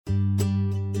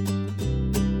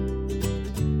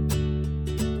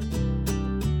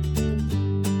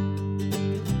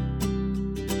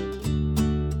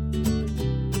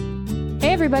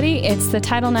everybody. It's the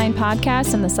Title IX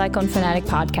podcast and the Cyclone Fanatic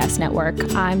Podcast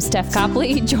Network. I'm Steph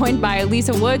Copley, joined by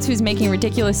Lisa Woods, who's making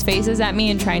ridiculous faces at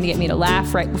me and trying to get me to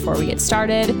laugh right before we get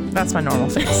started. That's my normal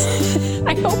face.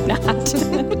 I hope not.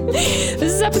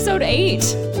 This is episode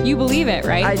 8. You believe it,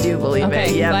 right? I do believe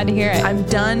it. Yeah, glad to hear it. I'm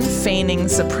done feigning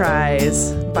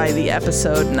surprise by the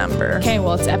episode number. Okay,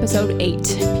 well, it's episode 8,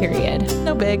 period.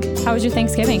 No big. How was your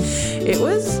Thanksgiving? It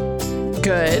was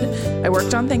good. I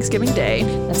worked on Thanksgiving Day.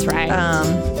 That's right.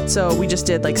 So we just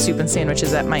did like soup and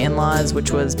sandwiches at my in-laws, which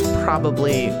was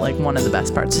probably like one of the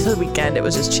best parts of the weekend. It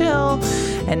was just chill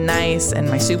and nice, and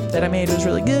my soup that I made was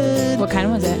really good. What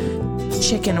kind was it?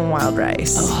 Chicken and wild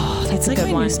rice. Oh, that's like a good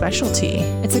my one. New specialty.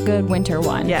 It's a good winter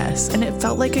one. Yes, and it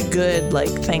felt like a good like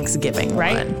Thanksgiving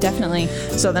Right? one. Definitely.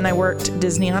 So then I worked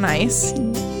Disney on Ice.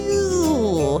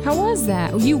 How was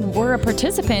that? You were a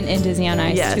participant in Disney on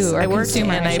Ice Yes, too, or I worked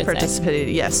consumer, and I should say.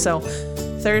 participated. Yes, so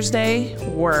Thursday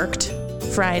worked,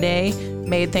 Friday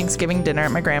made Thanksgiving dinner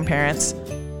at my grandparents',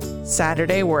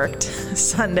 Saturday worked,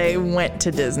 Sunday went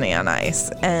to Disney on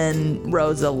Ice, and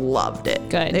Rosa loved it.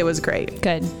 Good. It was great.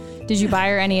 Good. Did you buy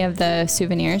her any of the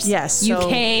souvenirs? Yes. You so-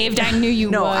 caved. I knew you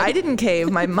No, would. I didn't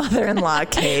cave. My mother-in-law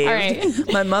caved. All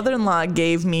right. My mother-in-law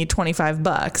gave me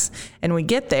 $25, and we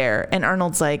get there, and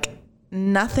Arnold's like,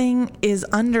 nothing is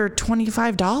under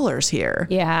 $25 here.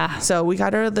 Yeah. So we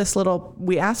got her this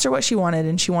we asked her what she wanted,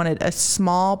 and she wanted a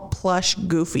small plush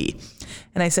Goofy.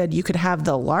 And I said, you could have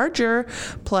the larger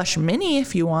plush Minnie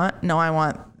if you want. No, I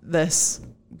want this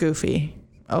Goofy.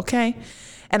 Okay.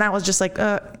 And I was just like,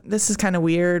 this is kind of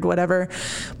weird, whatever.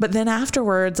 But then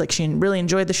afterwards, like she really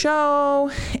enjoyed the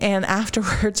show. And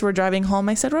afterwards we're driving home.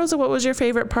 I said, Rosa, what was your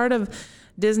favorite part of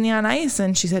Disney on Ice?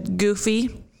 And she said,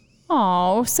 Goofy.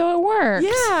 Oh, so it worked.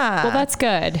 Yeah. Well, that's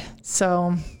good.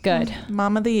 So Good.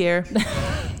 Mom of the Year.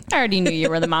 I already knew you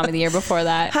were the mom of the year before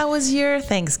that. How was your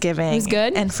Thanksgiving? It was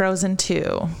good. And Frozen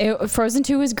 2. Frozen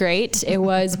 2 was great. It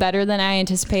was better than I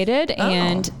anticipated.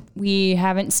 And we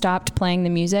haven't stopped playing the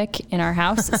music in our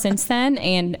house since then.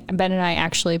 And Ben and I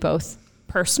actually both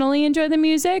personally enjoy the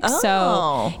music.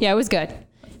 So yeah, it was good.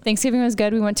 Thanksgiving was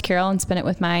good. We went to Carroll and spent it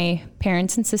with my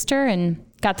parents and sister and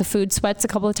got the food sweats a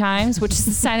couple of times, which is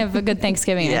a sign of a good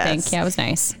Thanksgiving, Yes. I think. Yeah, it was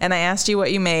nice. And I asked you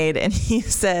what you made, and you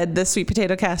said the sweet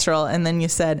potato casserole, and then you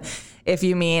said, if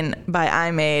you mean by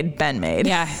I made, Ben made.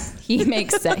 Yeah, he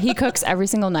makes it. He cooks every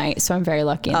single night, so I'm very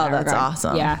lucky in that that's regard.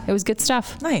 awesome. Yeah, it was good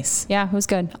stuff. Nice. Yeah, it was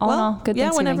good. All in all, good yeah,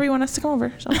 Thanksgiving. whenever you want us to come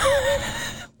over. So.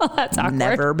 Well, that's awkward.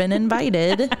 Never been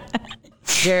invited.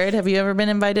 Jared, have you ever been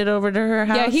invited over to her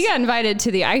house? Yeah, he got invited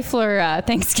to the Eifler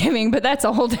Thanksgiving, but that's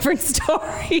a whole different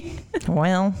story.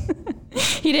 Well.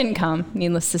 He didn't come,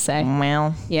 needless to say.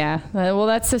 Well. Yeah. Well,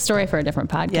 that's the story for a different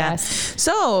podcast. Yeah.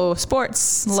 So,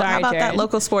 sports. How Sorry, about Jared. that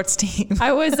local sports team?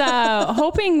 I was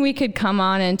hoping we could come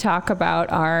on and talk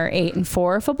about our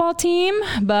 8-4 football team,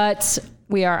 but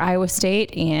we are Iowa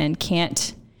State and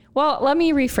can't. Well, let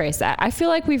me rephrase that. I feel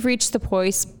like we've reached the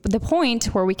point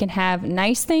where we can have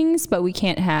nice things, but we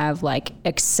can't have like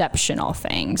exceptional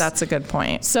things. That's a good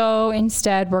point. So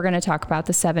instead, we're going to talk about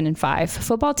the 7-5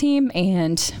 football team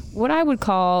and what I would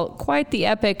call quite the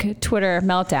epic Twitter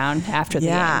meltdown after the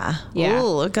game. Yeah.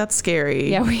 Ooh, it got scary.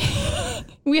 Yeah,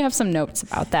 we have some notes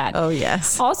about that. Oh,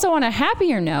 yes. Also, on a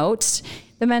happier note,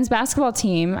 the men's basketball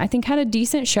team, I think, had a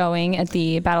decent showing at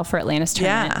the Battle for Atlantis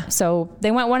tournament. Yeah. So they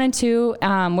went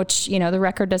 1-2, which, the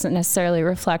record doesn't necessarily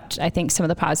reflect, I think, some of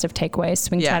the positive takeaways. So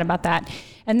we can chat about that.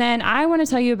 And then I want to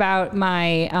tell you about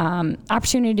my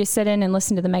opportunity to sit in and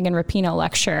listen to the Megan Rapinoe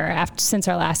lecture since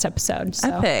our last episode. So,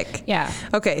 Epic. Yeah.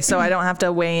 Okay, so I don't have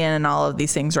to weigh in on all of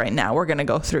these things right now. We're going to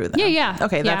go through them. Yeah.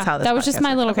 Okay, that's how this That was just podcast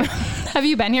my little. works. Have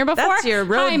you been here before? That's your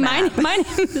Hi, roadmap. my name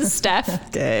is Steph.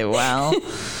 Okay, well,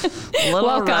 a little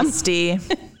Welcome. rusty.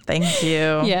 Thank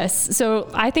you. Yes. So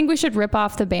I think we should rip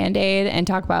off the Band-Aid and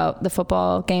talk about the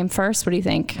football game first. What do you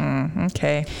think?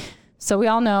 Okay. So we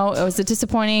all know it was a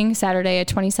disappointing Saturday, a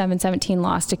 27-17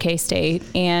 loss to K-State.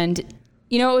 And,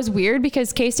 it was weird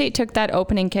because K-State took that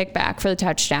opening kick back for the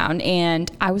touchdown.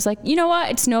 And I was like, you know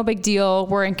what? It's no big deal.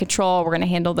 We're in control. We're going to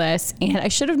handle this. And I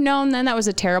should have known then that was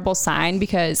a terrible sign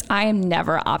because I am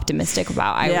never optimistic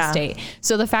about Iowa State.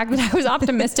 So the fact that I was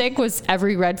optimistic was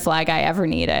every red flag I ever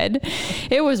needed.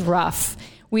 It was rough.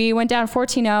 We went down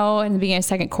 14-0 in the beginning of the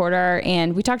second quarter,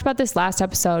 and we talked about this last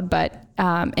episode, but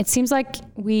it seems like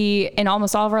we, in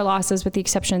almost all of our losses, with the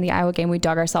exception of the Iowa game, we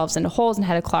dug ourselves into holes and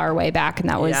had to claw our way back, and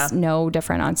that was no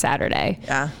different on Saturday.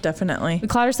 Yeah, definitely. We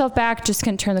clawed ourselves back, just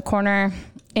couldn't turn the corner.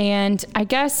 And I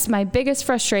guess my biggest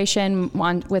frustration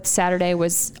with Saturday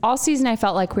was all season I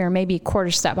felt like we were maybe a quarter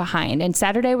step behind, and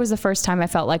Saturday was the first time I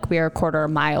felt like we were a quarter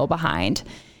mile behind.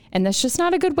 And that's just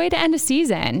not a good way to end a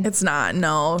season. It's not,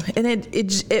 no. And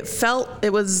it felt,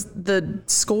 the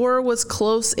score was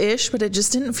close-ish, but it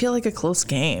just didn't feel like a close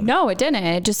game. No, it didn't.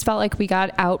 It just felt like we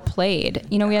got outplayed.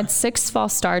 You know, we had 6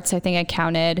 false starts, I think I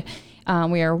counted.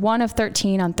 We are 1 of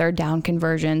 13 on third down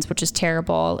conversions, which is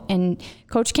terrible. And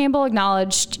Coach Campbell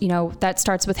acknowledged, you know, that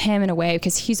starts with him in a way,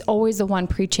 because he's always the one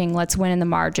preaching, let's win in the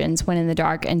margins, win in the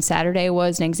dark. And Saturday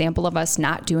was an example of us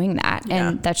not doing that. Yeah.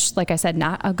 And that's, like I said,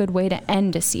 not a good way to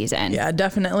end a season. Yeah,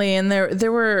 definitely. And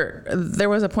there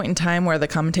was a point in time where the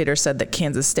commentator said that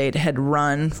Kansas State had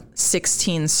run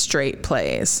 16 straight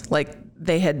plays. Like,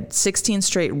 they had 16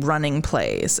 straight running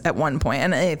plays at one point,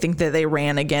 and I think that they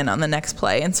ran again on the next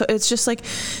play. And so it's just like,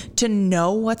 to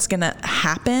know what's going to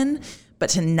happen,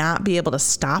 but to not be able to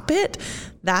stop it,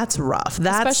 that's rough.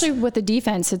 Especially with the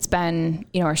defense, it's been,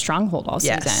 you know, our stronghold all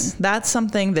season. That's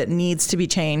something that needs to be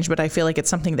changed, but I feel like it's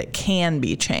something that can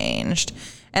be changed.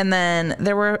 And then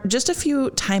there were just a few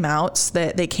timeouts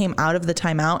that they came out of the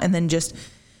timeout and then just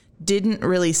didn't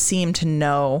really seem to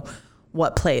know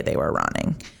what play they were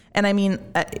running. And I mean,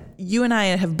 you and I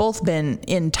have both been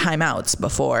in timeouts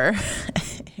before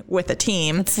with a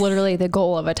team. It's literally the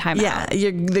goal of a timeout.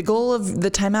 Yeah, the goal of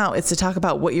the timeout is to talk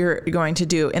about what you're going to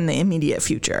do in the immediate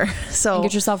future. So and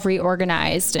get yourself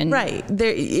reorganized. And right.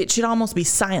 It should almost be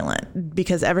silent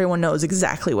because everyone knows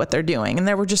exactly what they're doing. And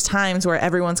there were just times where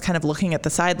everyone's kind of looking at the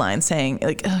sidelines saying,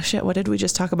 like, oh shit, what did we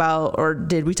just talk about? Or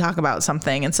did we talk about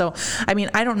something? And so, I mean,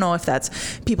 I don't know if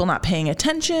that's people not paying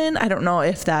attention. I don't know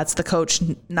if that's the coach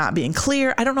not being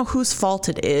clear. I don't know whose fault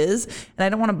it is. And I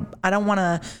don't want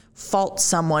to fault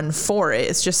someone for it.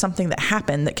 It's just something that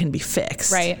happened that can be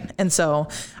fixed. Right. And so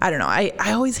I don't know. I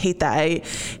always hate that. I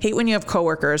hate when you have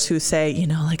coworkers who say, you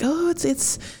know, like, oh,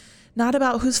 it's not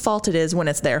about whose fault it is when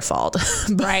it's their fault.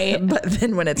 Right. But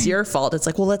then when it's your fault, it's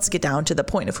like, well, let's get down to the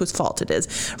point of whose fault it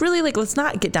is. Really, like, let's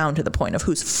not get down to the point of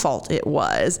whose fault it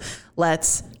was.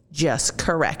 Let's just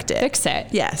correct it. Fix it.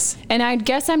 Yes. And I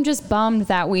guess I'm just bummed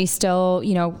that we still,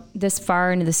 you know, this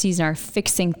far into the season are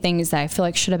fixing things that I feel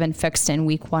like should have been fixed in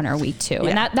week 1 or week 2. Yeah.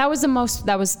 And that was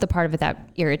the part of it that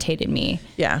irritated me.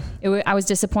 Yeah. I was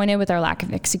disappointed with our lack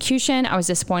of execution. I was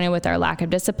disappointed with our lack of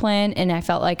discipline. And I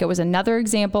felt like it was another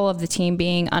example of the team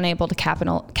being unable to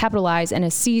capitalize in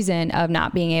a season of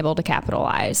not being able to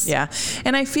capitalize. Yeah.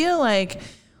 And I feel like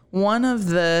one of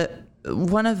the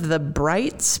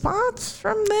bright spots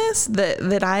from this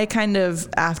that I kind of,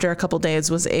 after a couple days,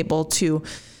 was able to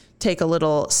take a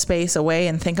little space away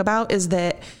and think about is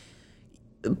that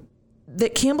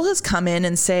Campbell has come in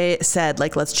and said,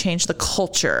 like, let's change the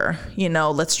culture, you know,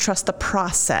 let's trust the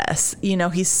process. You know,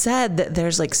 he said that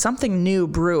there's like something new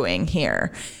brewing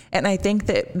here. And I think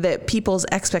that people's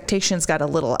expectations got a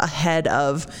little ahead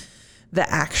of the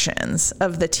actions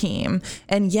of the team.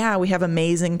 And yeah, we have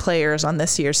amazing players on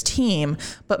this year's team,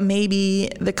 but maybe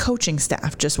the coaching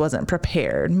staff just wasn't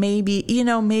prepared. Maybe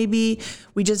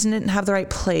we just didn't have the right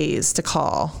plays to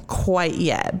call quite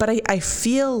yet. But I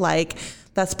feel like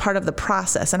that's part of the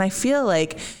process. And I feel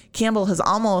like Campbell has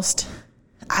almost,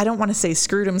 I don't want to say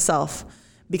screwed himself,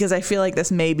 because I feel like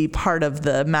this may be part of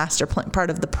the master plan, part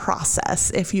of the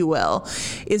process, if you will,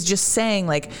 is just saying,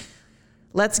 like,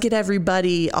 let's get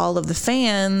everybody, all of the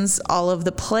fans, all of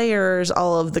the players,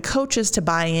 all of the coaches to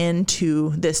buy into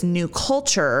this new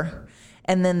culture,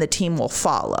 and then the team will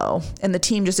follow. And the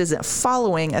team just isn't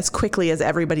following as quickly as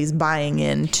everybody's buying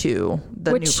into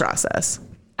the new process.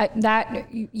 That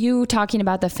you talking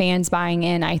about the fans buying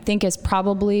in, I think is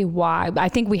probably why I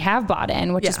think we have bought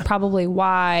in, which is probably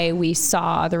why we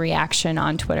saw the reaction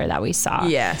on Twitter that we saw.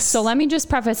 Yes. So let me just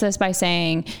preface this by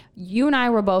saying you and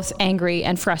I were both angry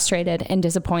and frustrated and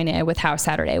disappointed with how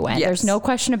Saturday went. Yes. There's no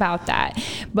question about that.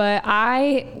 But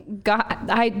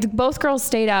both girls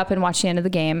stayed up and watched the end of the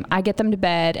game. I get them to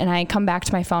bed and I come back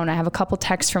to my phone. I have a couple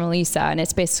texts from Elisa and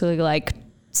it's basically like,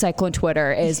 Cyclone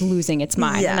Twitter is losing its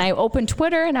mind. Yeah. And I opened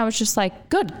Twitter and I was just like,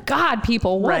 good God,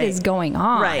 people, what is going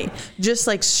on? Right. Just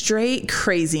like straight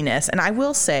craziness. And I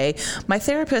will say, my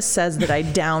therapist says that I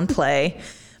downplay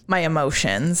my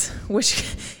emotions, which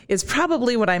is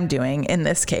probably what I'm doing in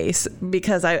this case,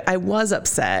 because I was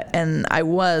upset and I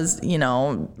was,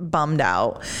 bummed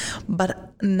out.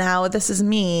 But now this is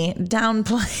me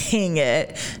downplaying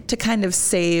it to kind of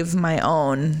save my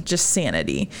own just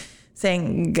sanity.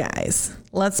 Saying, guys,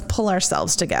 let's pull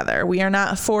ourselves together. We are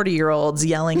not 40-year-olds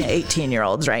yelling at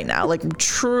 18-year-olds right now. Like,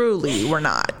 truly, we're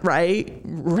not, right?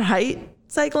 Right?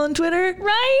 Cyclone Twitter?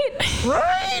 Right?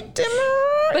 Right?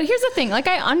 But here's the thing. Like,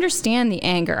 I understand the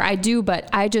anger. I do, but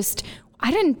I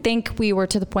I didn't think we were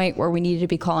to the point where we needed to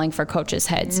be calling for coaches'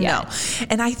 heads yet. No.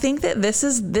 And I think that this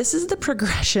is the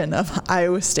progression of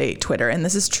Iowa State Twitter, and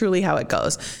this is truly how it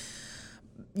goes.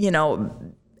 You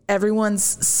know,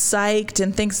 everyone's psyched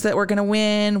and thinks that we're going to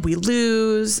win. We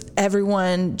lose.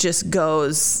 Everyone just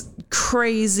goes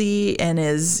crazy and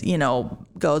is, you know,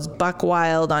 goes buck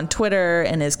wild on Twitter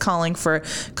and is calling for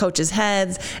coaches'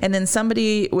 heads. And then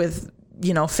somebody with,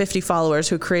 you know, 50 followers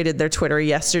who created their Twitter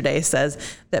yesterday says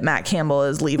that Matt Campbell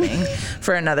is leaving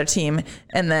for another team.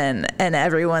 And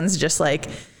everyone's just like,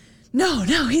 no,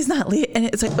 he's not leaving. And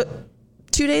it's like,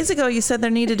 2 days ago, you said there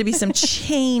needed to be some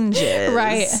changes.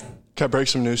 Right. Can I break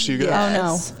some news to you guys?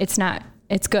 Yes. Oh, no, it's not.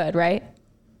 It's good, right?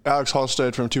 Alex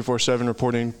Halstead from 247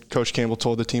 reporting Coach Campbell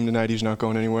told the team tonight he's not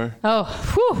going anywhere. Oh,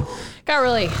 whew. Got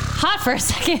really hot for a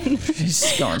second.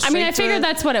 I figured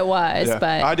that's what it was, yeah.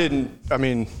 but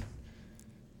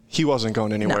he wasn't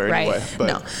going anywhere anyway. Right.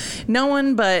 But no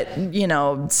one but, you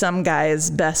know, some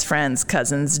guy's best friend's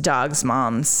cousin's dog's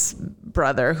mom's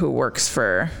brother who works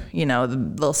for, you know, the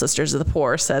Little Sisters of the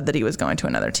Poor said that he was going to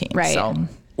another team. Right. So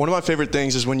one of my favorite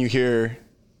things is when you hear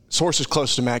sources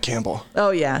close to Matt Campbell.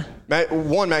 Oh, yeah. Matt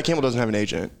Campbell doesn't have an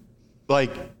agent.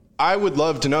 Like, I would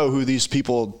love to know who these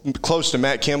people close to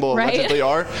Matt Campbell allegedly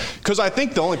are, because I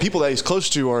think the only people that he's close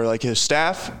to are like his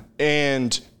staff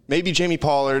and maybe Jamie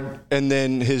Pollard and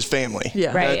then his family.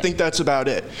 Yeah. Right. I think that's about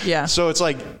it. Yeah. So it's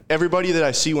like everybody that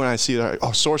I see when I see that,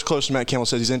 source close to Matt Campbell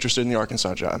says he's interested in the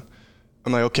Arkansas job.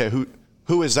 I'm like, okay,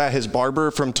 who is that? His barber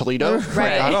from Toledo?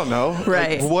 Right. I don't know.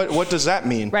 Right. Like, what does that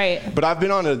mean? Right. But I've been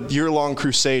on a year-long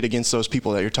crusade against those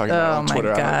people that you're talking about on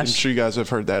Twitter. I'm sure you guys have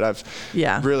heard that. I've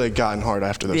really gotten hard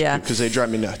after those people because they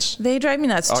drive me nuts. They drive me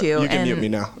nuts too. You can mute me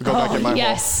now. Go back in my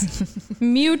yes.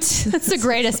 Mute. That's the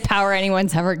greatest power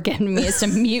anyone's ever given me, is to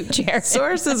mute Jared.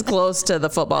 Sources close to the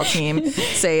football team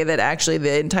say that actually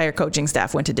the entire coaching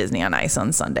staff went to Disney on Ice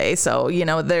on Sunday. So, you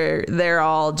know, they're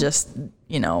all just,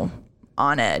 you know,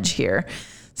 on edge here.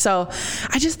 So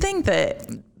I just think that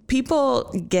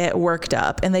people get worked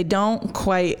up and they don't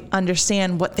quite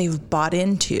understand what they've bought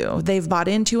into. They've bought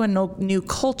into a new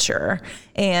culture.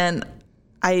 And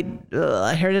I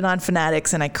heard it on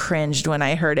Fanatics and I cringed when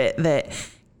I heard it that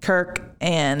Kirk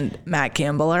and Matt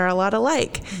Campbell are a lot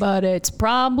alike. But it's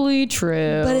probably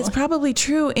true. But it's probably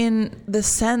true in the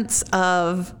sense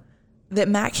of that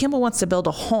Matt Campbell wants to build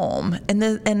a home,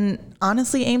 and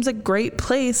honestly, Ames a great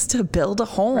place to build a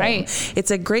home. Right.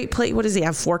 It's a great place. What does he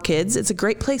have? 4 kids. It's a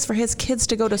great place for his kids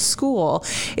to go to school.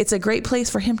 It's a great place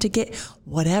for him to get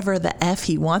whatever the F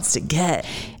he wants to get.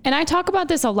 And I talk about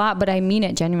this a lot, but I mean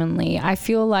it genuinely. I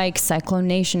feel like Cyclone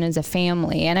Nation is a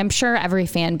family, and I'm sure every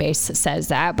fan base says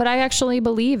that, but I actually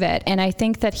believe it. And I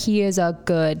think that he is a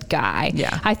good guy.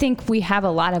 Yeah. I think we have a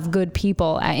lot of good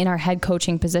people in our head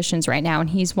coaching positions right now, and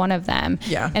he's one of them.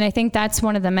 Yeah. And I think that's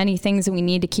one of the many things that we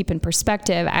need to keep in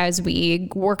perspective as we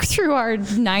work through our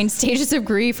 9 stages of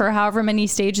grief, or however many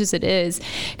stages it is.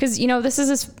 Because, you know, this is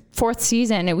his 4th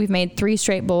season and we've made 3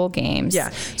 straight bowl games.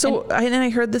 Yeah. So I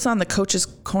heard this on the Coach's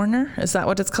Corner. Is that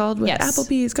what it's called? With yes.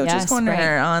 Applebee's Coach's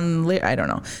Corner on, I don't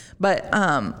know. But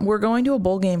we're going to a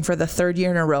bowl game for the 3rd year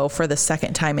in a row for the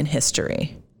 2nd time in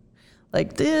history.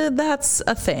 Like, that's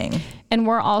a thing. And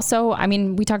we're also, I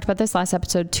mean, we talked about this last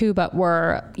episode too, but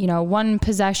we're, you know, 1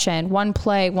 possession, 1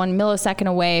 play, 1 millisecond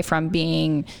away from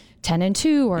being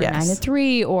 10-2 or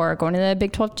 9-3 or going to the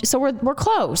Big 12. So we're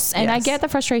close. And I get the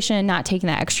frustration in not taking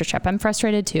that extra step. I'm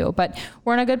frustrated too, but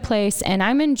we're in a good place, and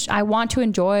I want to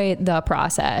enjoy the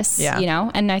process, you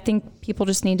know, and I think people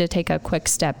just need to take a quick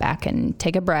step back and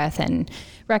take a breath and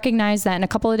recognize that in a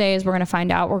couple of days, we're going to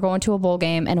find out we're going to a bowl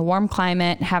game in a warm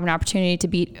climate, have an opportunity to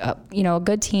beat, you know, a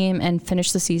good team and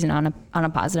finish the season on a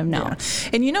positive note. Yeah.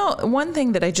 And you know, one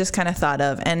thing that I just kind of thought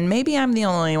of, and maybe I'm the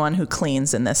only one who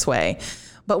cleans in this way,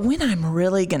 but when I'm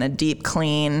really going to deep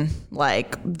clean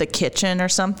like the kitchen or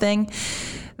something,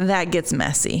 that gets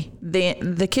messy.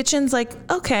 The kitchen's like,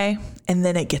 okay. And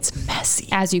then it gets messy.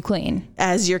 As you clean.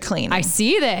 As you're cleaning. I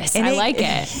see this. And I like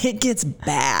it. It gets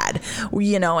bad,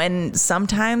 you know, and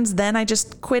sometimes then I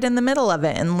just quit in the middle of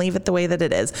it and leave it the way that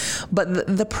it is. But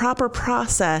the proper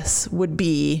process would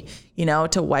be, you know,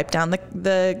 to wipe down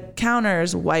the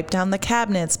counters, wipe down the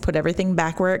cabinets, put everything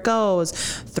back where it goes,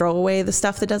 throw away the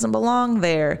stuff that doesn't belong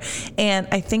there. And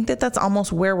I think that that's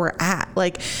almost where we're at.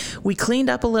 Like, we cleaned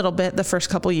up a little bit the first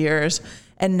couple years,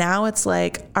 and now it's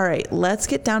like, all right, let's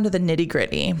get down to the nitty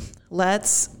gritty.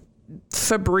 Let's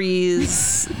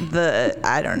Febreze,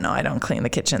 I don't know. I don't clean the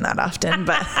kitchen that often,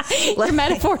 but your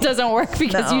metaphor doesn't work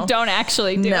because you don't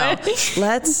actually do it.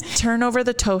 Let's turn over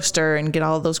the toaster and get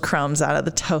all those crumbs out of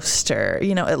the toaster.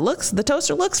 You know, the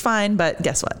toaster looks fine, but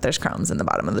guess what? There's crumbs in the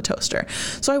bottom of the toaster.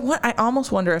 So I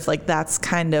almost wonder if like that's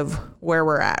kind of where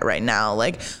we're at right now,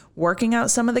 like working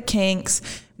out some of the kinks.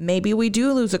 Maybe we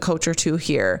do lose a coach or two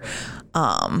here.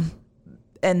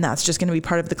 And that's just going to be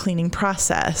part of the cleaning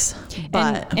process.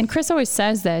 But and Chris always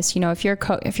says this, you know, if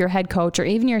your head coach or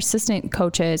even your assistant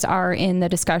coaches are in the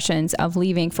discussions of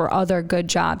leaving for other good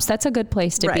jobs, that's a good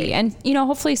place to be. And, you know,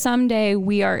 hopefully someday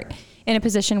we are in a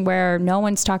position where no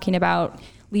one's talking about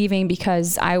leaving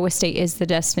because Iowa State is the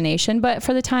destination. But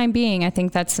for the time being, I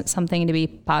think that's something to be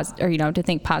positive, or, you know, to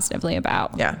think positively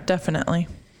about. Yeah, definitely.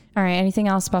 All right. Anything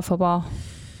else about football?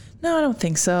 No, I don't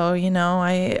think so. You know,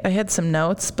 I had some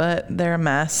notes, but they're a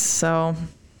mess. So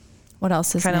what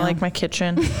else is kind of like my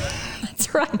kitchen?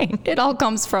 That's right. It all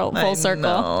comes full circle.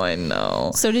 I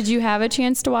know. So did you have a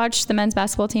chance to watch the men's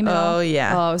basketball team at all? Oh,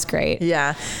 yeah. Oh, it was great.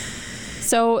 Yeah.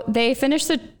 So they finished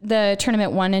the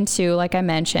tournament 1-2, like I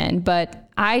mentioned, but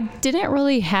I didn't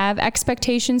really have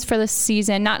expectations for this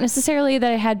season. Not necessarily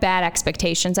that I had bad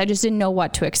expectations. I just didn't know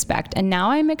what to expect. And now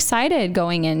I'm excited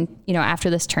going in, you know, after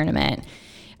this tournament.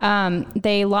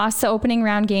 They lost the opening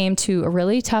round game to a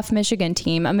really tough Michigan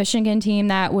team, a Michigan team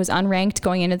that was unranked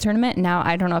going into the tournament. Now,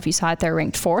 I don't know if you saw it, they're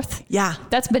ranked 4th. Yeah.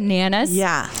 That's bananas.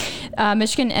 Yeah.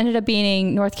 Michigan ended up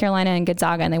beating North Carolina and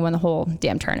Gonzaga, and they won the whole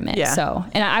damn tournament. Yeah. So,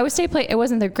 and Iowa State it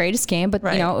wasn't the greatest game, but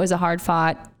you know, it was a hard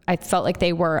fought. I felt like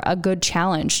they were a good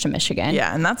challenge to Michigan.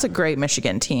 Yeah, and that's a great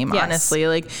Michigan team, yes. honestly.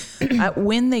 Like,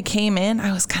 when they came in,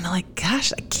 I was kind of like,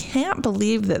 gosh, I can't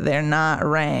believe that they're not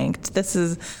ranked. This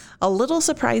is a little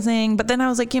surprising, but then I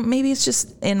was like, yeah, maybe it's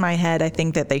just in my head. I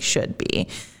think that they should be.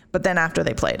 But then after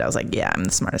they played, I was like, yeah, I'm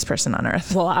the smartest person on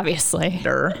earth. Well, obviously.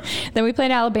 Durr. Then we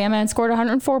played Alabama and scored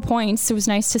 104 points. It was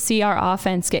nice to see our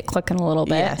offense get clicking a little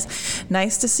bit. Yes.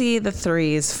 Nice to see the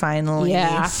threes finally.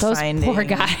 Yeah, those poor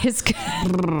guys.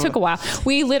 Took a while.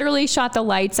 We literally shot the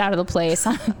lights out of the place.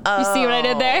 You see what I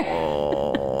did there?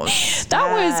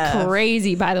 That was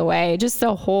crazy, by the way. Just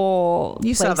the whole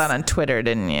You place. saw that on Twitter,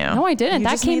 didn't you? No, I didn't. You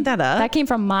just made that up? That came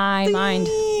from my mind.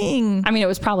 I mean, it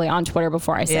was probably on Twitter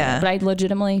before I said it, but I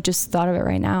legitimately just thought of it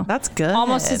right now. That's good.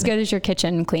 Almost as good as your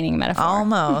kitchen cleaning metaphor.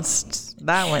 Almost.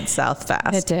 That went south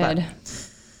fast. It did.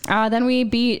 Then we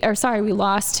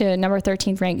lost to number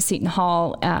 13th ranked Seton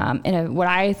Hall in what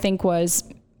I think was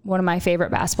one of my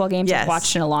favorite basketball games I've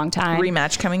watched in a long time.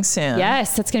 Rematch coming soon.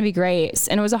 Yes, that's going to be great.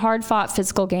 And it was a hard fought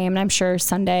physical game. And I'm sure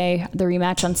the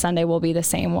rematch on Sunday will be the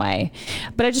same way.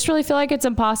 But I just really feel like it's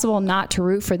impossible not to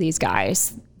root for these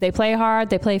guys. They play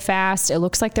hard, they play fast. It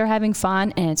looks like they're having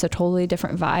fun, and it's a totally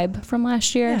different vibe from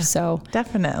last year. Yeah, so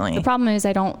definitely. The problem is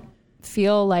I don't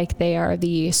feel like they are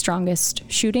the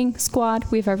strongest shooting squad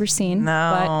we've ever seen.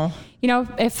 No. But, you know,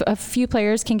 if a few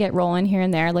players can get rolling here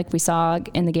and there, like we saw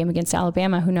in the game against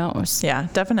Alabama, who knows? Yeah,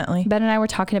 definitely. Ben and I were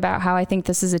talking about how I think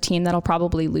this is a team that'll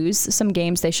probably lose some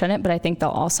games they shouldn't, but I think they'll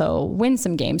also win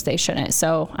some games they shouldn't.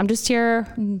 So I'm just here,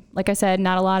 like I said,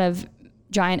 not a lot of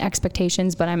giant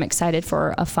expectations, but I'm excited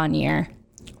for a fun year.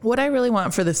 What I really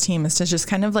want for this team is to just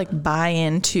kind of like buy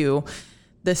into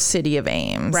the city of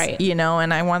Ames, right? You know,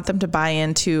 and I want them to buy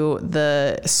into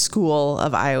the school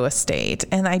of Iowa State,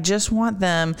 and I just want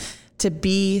them to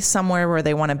be somewhere where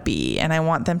they want to be, and I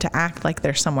want them to act like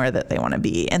they're somewhere that they want to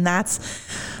be. And that's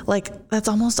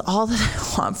almost all that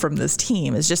I want from this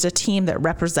team, is just a team that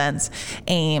represents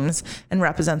Ames and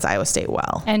represents Iowa State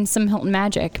well. And some Hilton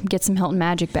Magic. Get some Hilton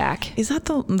Magic back. Is that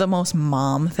the most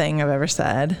mom thing I've ever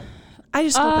said? I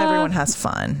just hope everyone has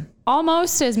fun.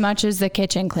 Almost as much as the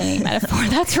kitchen cleaning metaphor.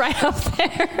 That's right up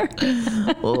there.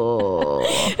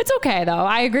 It's okay, though.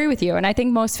 I agree with you. And I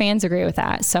think most fans agree with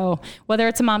that. So whether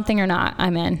it's a mom thing or not,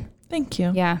 I'm in. Thank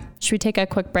you. Yeah. Should we take a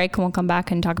quick break and we'll come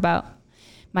back and talk about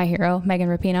my hero, Megan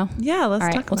Rapinoe? Yeah, let's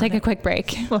talk about it. We'll take a quick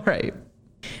break. All right.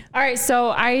 All right, so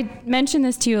I mentioned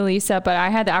this to you, Elisa, but I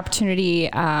had the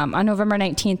opportunity on November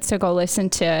 19th to go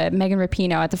listen to Megan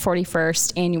Rapinoe at the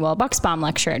 41st annual Bucksbaum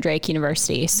lecture at Drake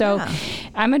University. So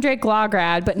I'm a Drake Law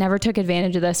grad, but never took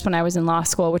advantage of this when I was in law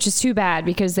school, which is too bad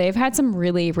because they've had some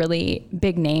really, really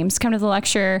big names come to the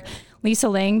lecture. Lisa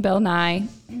Ling, Bill Nye,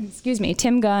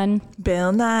 Tim Gunn.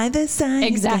 Bill Nye the Science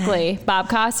Exactly. Guy. Bob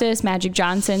Costas, Magic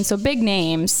Johnson. So big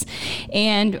names.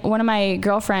 And one of my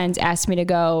girlfriends asked me to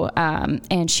go,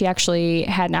 and she actually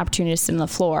had an opportunity to sit on the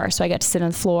floor. So I got to sit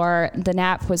on the floor. The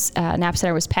nap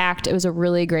center was packed. It was a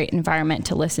really great environment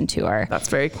to listen to her. That's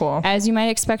very cool. As you might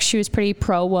expect, she was pretty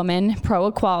pro-woman,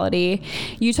 pro-equality.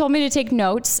 You told me to take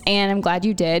notes, and I'm glad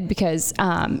you did, because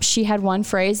she had one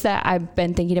phrase that I've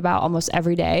been thinking about almost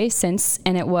every day since,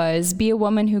 and it was, be a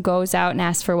woman who goes out and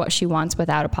asks for what she wants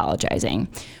without apologizing,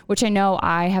 which I know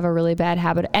I have a really bad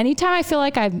habit. Anytime I feel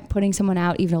like I'm putting someone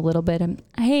out even a little bit,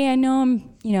 I know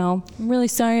I'm really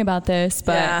sorry about this,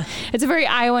 but It's a very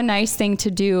Iowa nice thing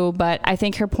to do. But I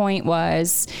think her point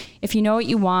was, if you know what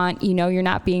you want, you're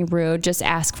not being rude, just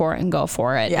ask for it and go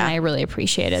for it. Yeah. And I really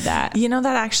appreciated that. That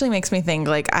actually makes me think,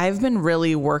 like, I've been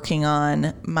really working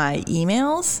on my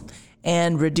emails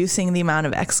and reducing the amount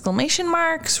of exclamation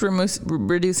marks,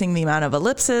 reducing the amount of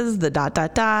ellipses, the ...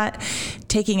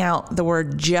 taking out the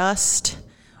word just,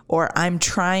 or I'm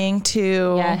trying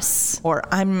to, yes, or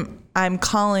I'm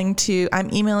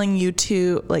emailing you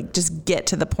to, like, just get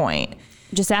to the point.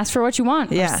 Just ask for what you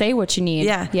want, or say what you need.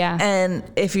 Yeah. And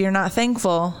if you're not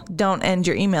thankful, don't end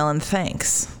your email in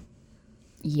thanks.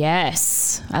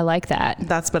 Yes, I like that.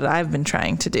 That's what I've been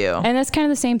trying to do. And that's kind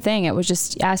of the same thing. It was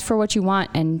just ask for what you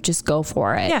want and just go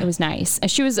for it. Yeah. It was nice.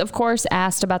 And she was, of course,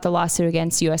 asked about the lawsuit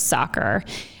against U.S. Soccer.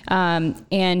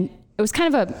 And it was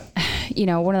kind of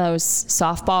one of those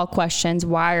softball questions.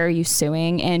 Why are you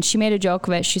suing? And she made a joke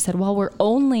of it. She said, well, we're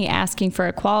only asking for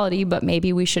equality, but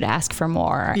maybe we should ask for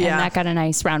more. Yeah. And that got a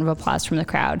nice round of applause from the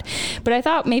crowd. But I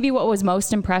thought maybe what was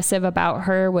most impressive about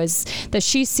her was that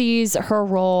she sees her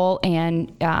role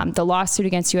and the lawsuit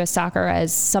against U.S. Soccer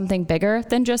as something bigger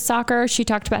than just soccer. She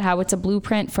talked about how it's a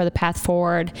blueprint for the path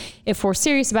forward if we're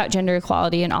serious about gender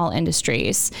equality in all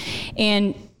industries.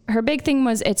 And her big thing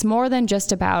was, it's more than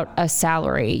just about a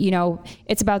salary.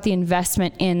 It's about the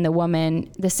investment in the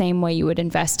woman the same way you would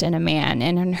invest in a man.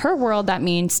 And in her world, that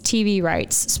means TV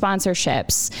rights,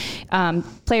 sponsorships,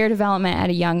 player development at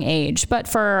a young age. But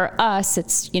for us,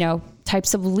 it's,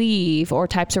 types of leave or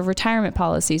types of retirement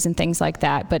policies and things like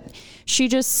that. But she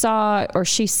just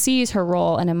she sees her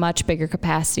role in a much bigger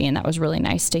capacity. And that was really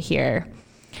nice to hear.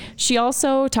 She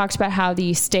also talked about how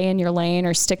the stay in your lane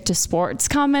or stick to sports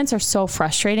comments are so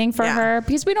frustrating for her,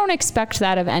 because we don't expect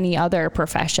that of any other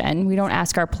profession. We don't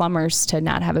ask our plumbers to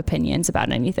not have opinions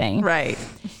about anything. Right.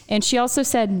 And she also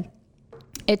said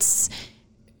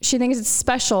she thinks it's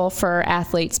special for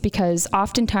athletes because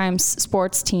oftentimes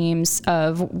sports teams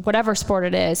of whatever sport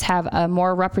it is have a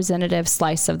more representative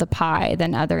slice of the pie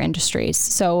than other industries.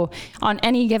 So on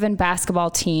any given basketball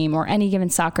team or any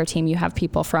given soccer team, you have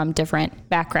people from different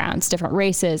backgrounds, different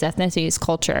races, ethnicities,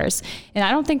 cultures. And I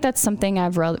don't think that's something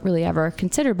I've really ever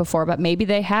considered before, but maybe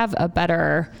they have a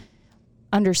better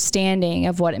understanding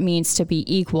of what it means to be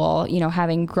equal,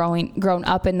 having grown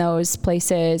up in those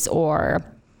places, or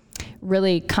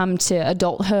really come to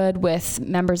adulthood with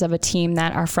members of a team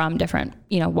that are from different,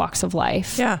 walks of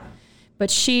life. Yeah.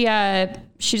 But she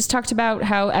just talked about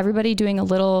how everybody doing a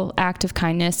little act of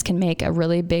kindness can make a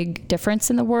really big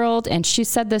difference in the world. And she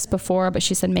said this before, but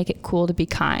she said, make it cool to be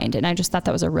kind. And I just thought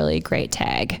that was a really great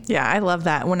tag. Yeah, I love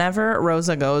that. Whenever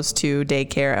Rosa goes to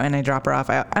daycare and I drop her off,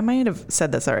 I might have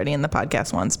said this already in the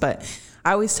podcast once, but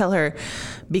I always tell her,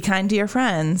 be kind to your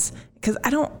friends. Because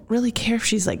I don't really care if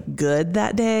she's like good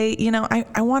that day.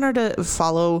 I want her to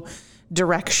follow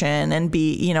direction and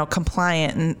be,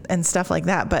 compliant and stuff like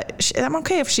that. But I'm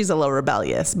okay if she's a little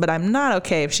rebellious, but I'm not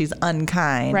okay if she's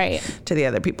unkind to the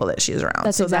other people that she's around.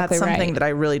 That's exactly that's something that I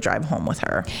really drive home with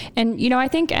her. And, I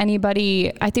think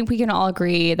we can all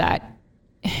agree that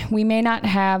we may not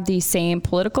have the same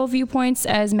political viewpoints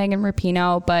as Megan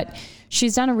Rapinoe, but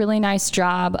she's done a really nice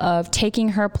job of taking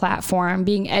her platform,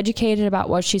 being educated about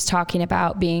what she's talking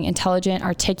about, being intelligent,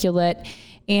 articulate,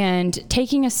 and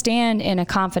taking a stand in a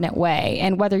confident way.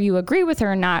 And whether you agree with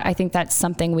her or not, I think that's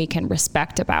something we can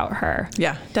respect about her.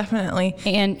 Yeah, definitely.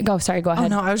 And go ahead. Oh,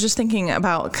 no, I was just thinking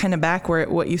about kind of back where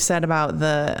what you said about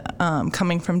the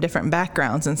coming from different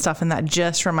backgrounds and stuff. And that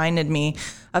just reminded me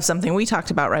of something we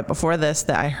talked about right before this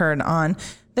that I heard on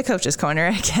the Coach's Corner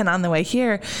again on the way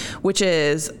here, which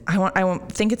is, I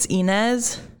think it's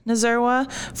Inez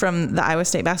Nazarwa from the Iowa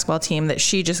State basketball team, that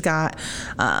she just got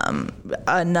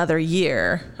another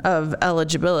year of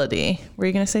eligibility. Were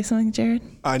you going to say something, Jared?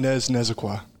 Inez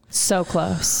Nezekwa. So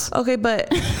close. Okay,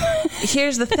 but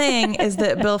here's the thing is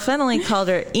that Bill Fennelly called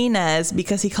her Inez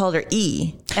because he called her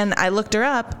E. And I looked her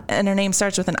up and her name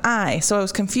starts with an I. So I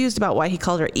was confused about why he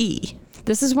called her E.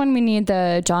 This is when we need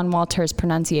the John Walters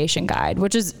pronunciation guide,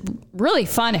 which is really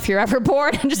fun if you're ever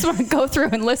bored and just want to go through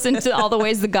and listen to all the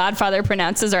ways the Godfather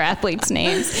pronounces our athletes'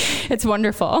 names. It's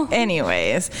wonderful.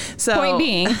 Anyways, so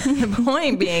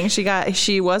point being,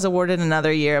 she was awarded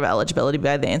another year of eligibility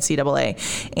by the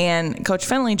NCAA, and Coach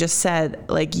Finley just said,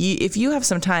 like, if you have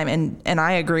some time, and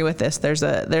I agree with this. There's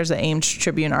a Ames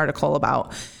Tribune article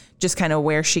about just kind of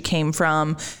where she came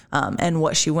from and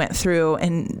what she went through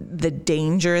and the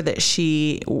danger that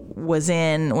she was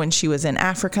in when she was in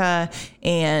Africa,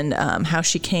 and how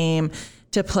she came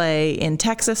to play in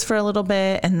Texas for a little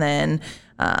bit, and then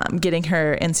getting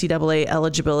her NCAA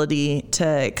eligibility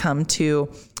to come to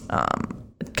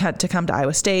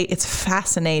Iowa State. It's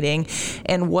fascinating.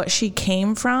 And what she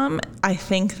came from, I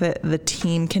think that the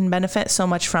team can benefit so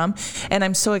much from. And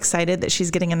I'm so excited that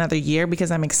she's getting another year, because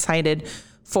I'm excited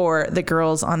for the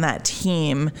girls on that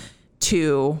team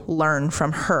to learn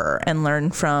from her and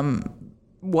learn from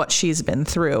what she's been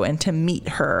through, and to meet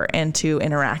her and to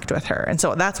interact with her. And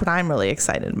so that's what I'm really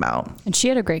excited about. And she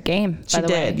had a great game, by the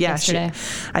way, yesterday.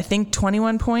 I think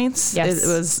 21 points. Yes. It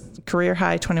was career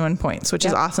high 21 points, which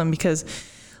is awesome, because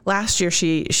last year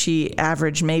she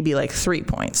averaged maybe like 3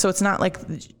 points. So it's not like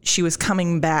she was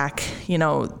coming back,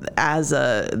 as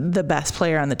the best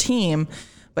player on the team,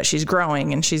 but she's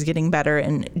growing and she's getting better,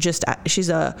 and just she's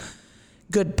a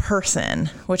good person,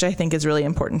 which I think is really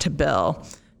important to Bill,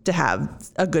 to have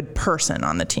a good person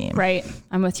on the team. Right.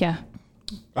 I'm with you.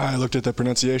 I looked at the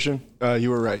pronunciation. You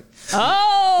were right.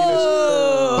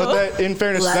 Oh! But that, in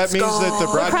fairness, that means that the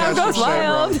broadcasters say it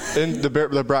wrong. And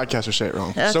the broadcasters say it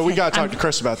wrong. Okay. So we got to talk to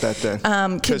Chris about that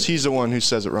then. Because he's the one who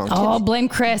says it wrong. Oh, blame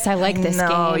Chris. I like this game.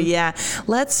 No, yeah.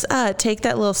 Let's take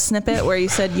that little snippet where you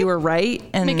said you were right.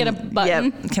 And make it a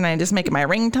button. Yeah, can I just make it my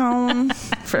ringtone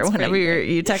for whenever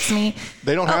you text me?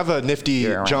 They don't have a nifty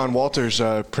John Walters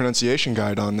pronunciation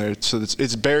guide on there. So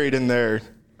it's buried in their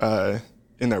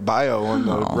bio on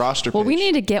the roster page. Well, we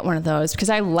need to get one of those, because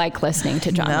I like listening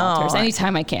to John Walters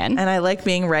anytime I can. And I like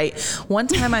being right. One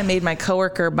time I made my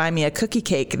coworker buy me a cookie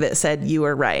cake that said, "You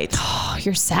were right." Oh,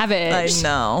 you're savage. I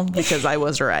know, because I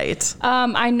was right.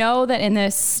 I know that in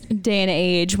this day and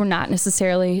age, we're not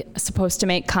necessarily supposed to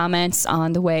make comments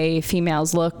on the way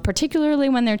females look, particularly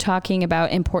when they're talking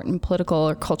about important political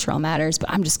or cultural matters.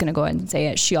 But I'm just going to go ahead and say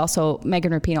it.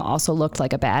 Megan Rapinoe also looked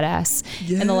like a badass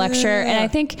in the lecture. And I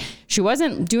think she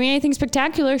wasn't doing anything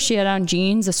spectacular. She had on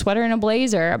jeans, a sweater, and a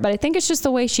blazer. But I think it's just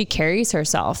the way she carries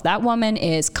herself. That woman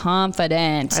is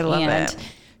confident. I love it.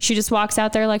 She just walks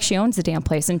out there like she owns the damn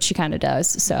place, and she kind of does.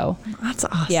 So that's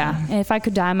awesome. Yeah. And if I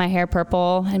could dye my hair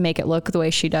purple and make it look the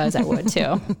way she does, I would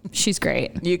too. She's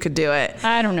great. You could do it.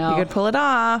 I don't know. You could pull it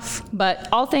off. But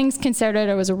all things considered,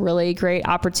 it was a really great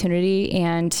opportunity.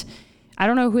 And I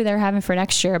don't know who they're having for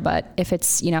next year, but if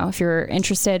it's, if you're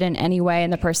interested in any way in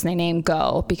the person they name,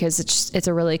 go, because it's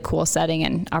a really cool setting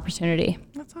and opportunity.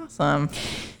 That's awesome.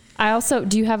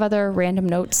 Do you have other random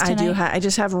notes tonight? I do. I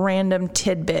just have random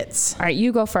tidbits. All right,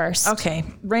 you go first. Okay,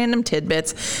 random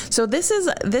tidbits. So this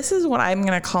is what I'm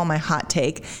going to call my hot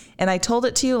take, and I told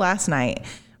it to you last night,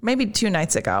 maybe 2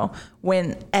 nights ago,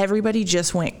 when everybody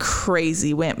just went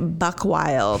crazy, went buck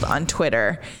wild on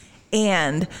Twitter,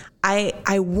 and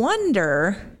I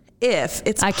wonder if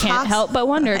it's I can't help but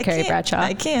wonder, Carrie Bradshaw.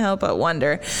 I can't help but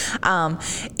wonder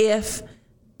if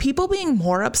people being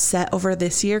more upset over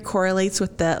this year correlates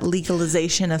with the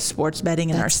legalization of sports betting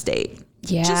in our state.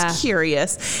 Yeah. Just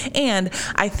curious. And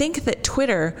I think that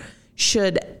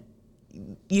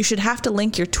you should have to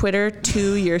link your Twitter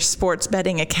to your sports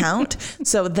betting account,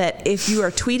 so that if you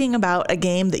are tweeting about a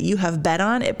game that you have bet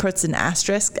on, it puts an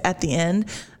asterisk at the end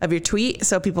of your tweet,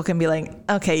 so people can be like,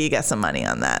 okay, you got some money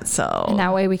on that. So and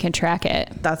that way we can track it.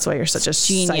 That's why you're such a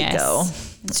psycho.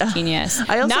 It's genius.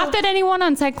 Not that anyone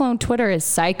on Cyclone Twitter is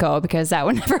psycho, because that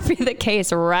would never be the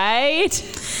case, right?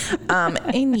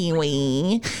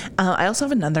 Anyway, I also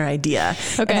have another idea.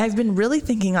 Okay. And I've been really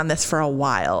thinking on this for a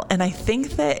while. And I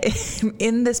think that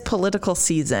in this political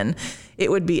season,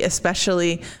 it would be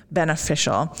especially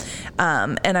beneficial.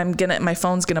 And my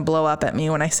phone's gonna blow up at me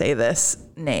when I say this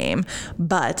name,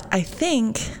 but I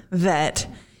think that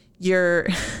your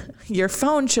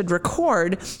phone should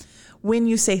record when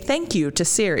you say thank you to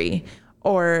Siri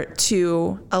or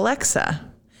to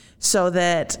Alexa, so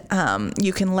that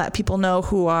you can let people know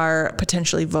who are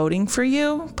potentially voting for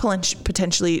you,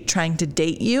 potentially trying to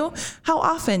date you, how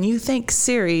often you thank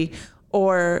Siri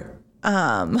or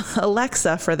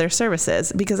Alexa for their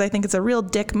services, because I think it's a real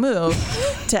dick move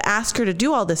to ask her to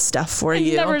do all this stuff for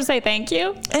you. Never say thank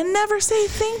you. And never say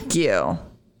thank you.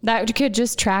 That could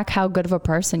just track how good of a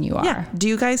person you are. Yeah. Do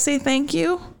you guys say thank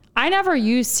you? I never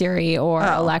use Siri or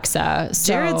Alexa. So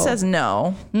Jared says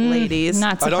no, ladies.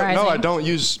 not I surprising. don't. No, I don't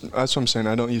use. That's what I'm saying.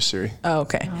 I don't use Siri. Oh,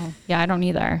 okay. Yeah, I don't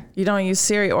either. You don't use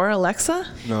Siri or Alexa?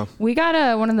 No. We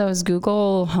got one of those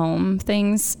Google Home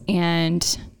things, and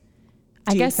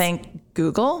I Do guess you think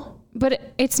Google?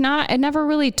 but it's not. It never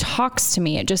really talks to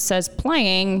me. It just says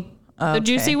playing the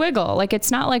Juicy Wiggle. Like it's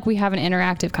not like we have an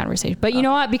interactive conversation. But you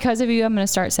know what? Because of you, I'm going to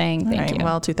start saying thank Right, you.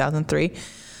 well, 2003.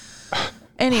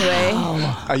 Anyway,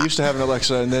 I used to have an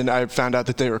Alexa, and then I found out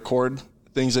that they record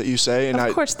things that you say, and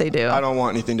of course they do. I don't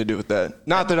want anything to do with that.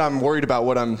 Not that I'm worried about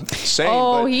what I'm saying.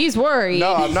 Oh, but he's worried.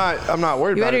 no, I'm not. I'm not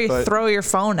worried You about better it. But throw your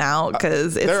phone out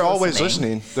because they're always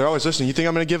listening. They're always listening. You think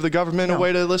I'm going to give the government a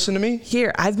way to listen to me?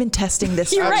 Here, I've been testing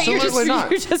this. You're right. Absolutely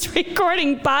not. You're just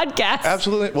recording podcasts.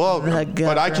 Absolutely. Well, The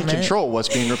but I can government. control what's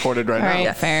being recorded right All now.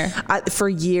 right, fair. For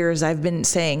years, I've been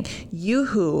saying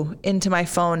Yoo-hoo into my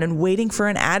phone and waiting for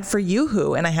an ad for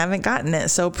Yoo-hoo, and I haven't gotten it.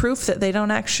 So proof that they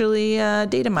don't actually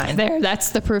data mine. There, that's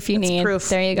the proof you need. Proof.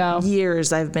 There you go.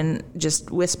 Years I've been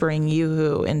just whispering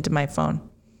Yoo-hoo into my phone.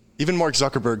 Even Mark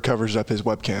Zuckerberg covers up his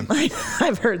webcam.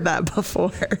 I've heard that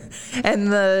before.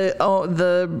 And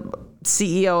the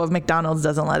CEO of McDonald's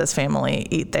doesn't let his family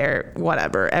eat there.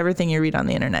 Whatever. Everything you read on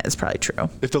the internet is probably true.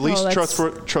 If the least that's-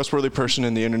 trustworthy person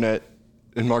in the internet,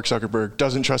 and Mark Zuckerberg,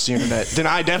 doesn't trust the internet, then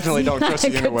I definitely don't trust the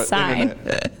Not a good sign.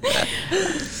 internet.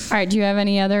 All right. Do you have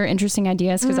any other interesting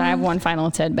ideas? Because I have one final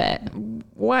tidbit.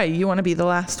 Why? You want to be the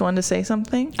last one to say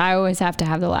something? I always have to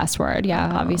have the last word.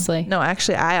 Yeah, obviously. No,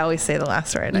 actually, I always say the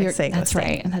last word. I say That's the same.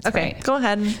 right. That's Okay, right. go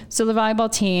ahead. So the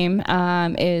volleyball team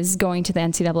is going to the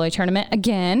NCAA tournament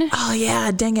again. Oh,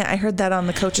 yeah. Dang it. I heard that on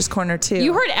the Coach's Corner, too.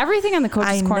 You heard everything on the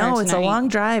coach's I corner know. It's a tonight. long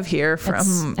drive here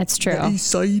from That's true. the east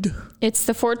side. It's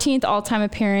the 14th all-time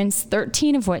appearance,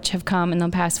 13 of which have come in the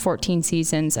past 14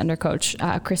 seasons under Coach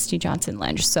Christy Johnson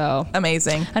Lynch. So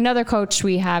Amazing. another coach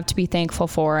we have to be thankful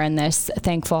for in this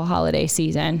thankful holiday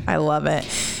season. I love it.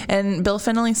 And Bill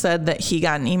Finley said that he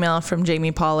got an email from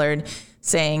Jamie Pollard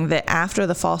saying that after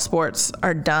the fall sports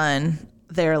are done,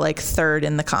 they're like third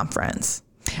in the conference,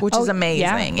 which is amazing.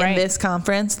 yeah, right. In this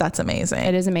conference, that's amazing.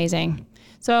 It is amazing.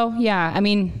 So, yeah, I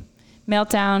mean,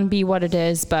 Meltdown be what it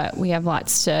is, but we have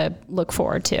lots to look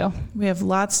forward to. We have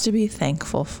lots to be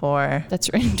thankful for. That's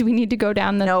right. Do we need to go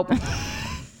down the... Nope.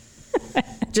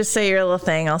 Just say your little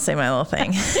thing. I'll say my little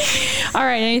thing. All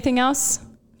right. Anything else?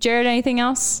 Jared, anything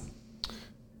else?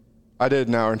 I did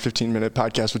an hour and 15-minute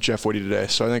podcast with Jeff Woody today,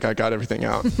 so I think I got everything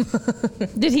out.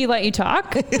 Did he let you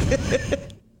talk?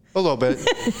 A little bit.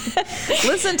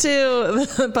 Listen to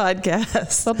the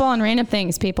podcast. Football and random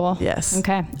things, people. Yes.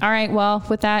 Okay. All right. Well,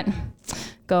 with that,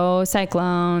 go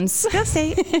Cyclones. Go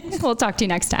State. We'll talk to you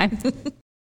next time.